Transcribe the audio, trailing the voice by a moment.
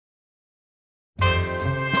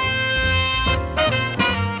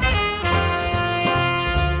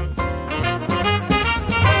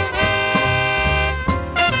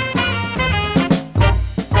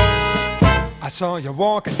saw you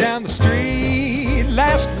walking down the street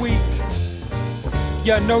last week.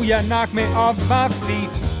 You know you knocked me off my feet.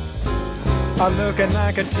 Looking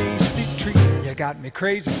like a tasty treat. You got me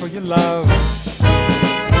crazy for your love.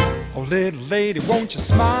 Oh, little lady, won't you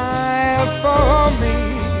smile for me?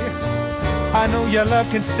 I know your love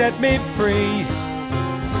can set me free.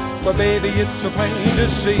 But baby, it's so plain to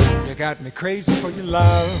see. You got me crazy for your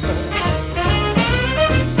love.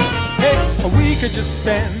 Hey, we could just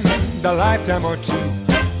spend a lifetime or two,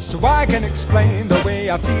 so I can explain the way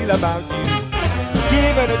I feel about you.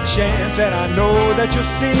 Give it a chance and I know that you'll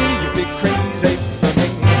see you'll be crazy for me.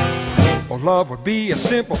 Oh, love would be a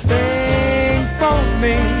simple thing for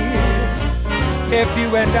me if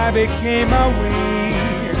you and I became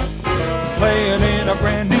aware, playing in a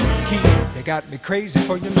brand new key. You got me crazy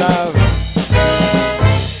for your love.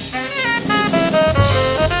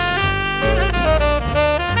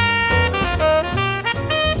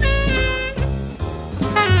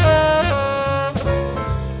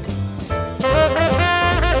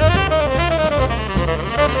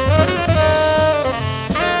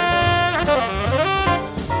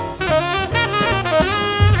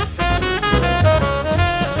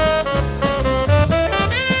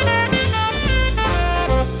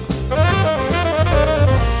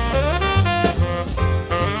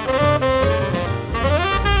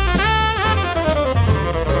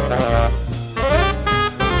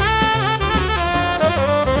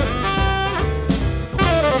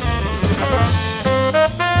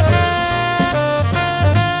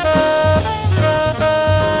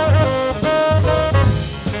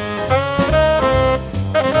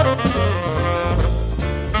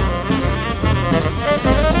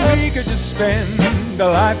 Just spend a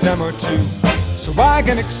lifetime or two, so I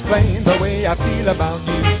can explain the way I feel about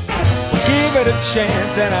you. Give it a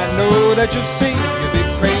chance and I know that you'll see you'll be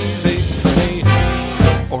crazy for me.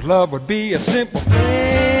 Oh, love would be a simple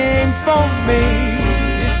thing for me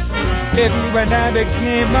if you and I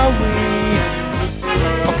became away,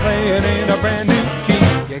 playing in a brand new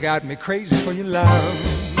key. You got me crazy for your love.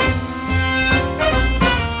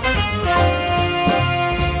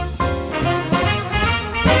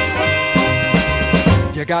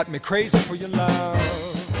 You got me crazy for your love.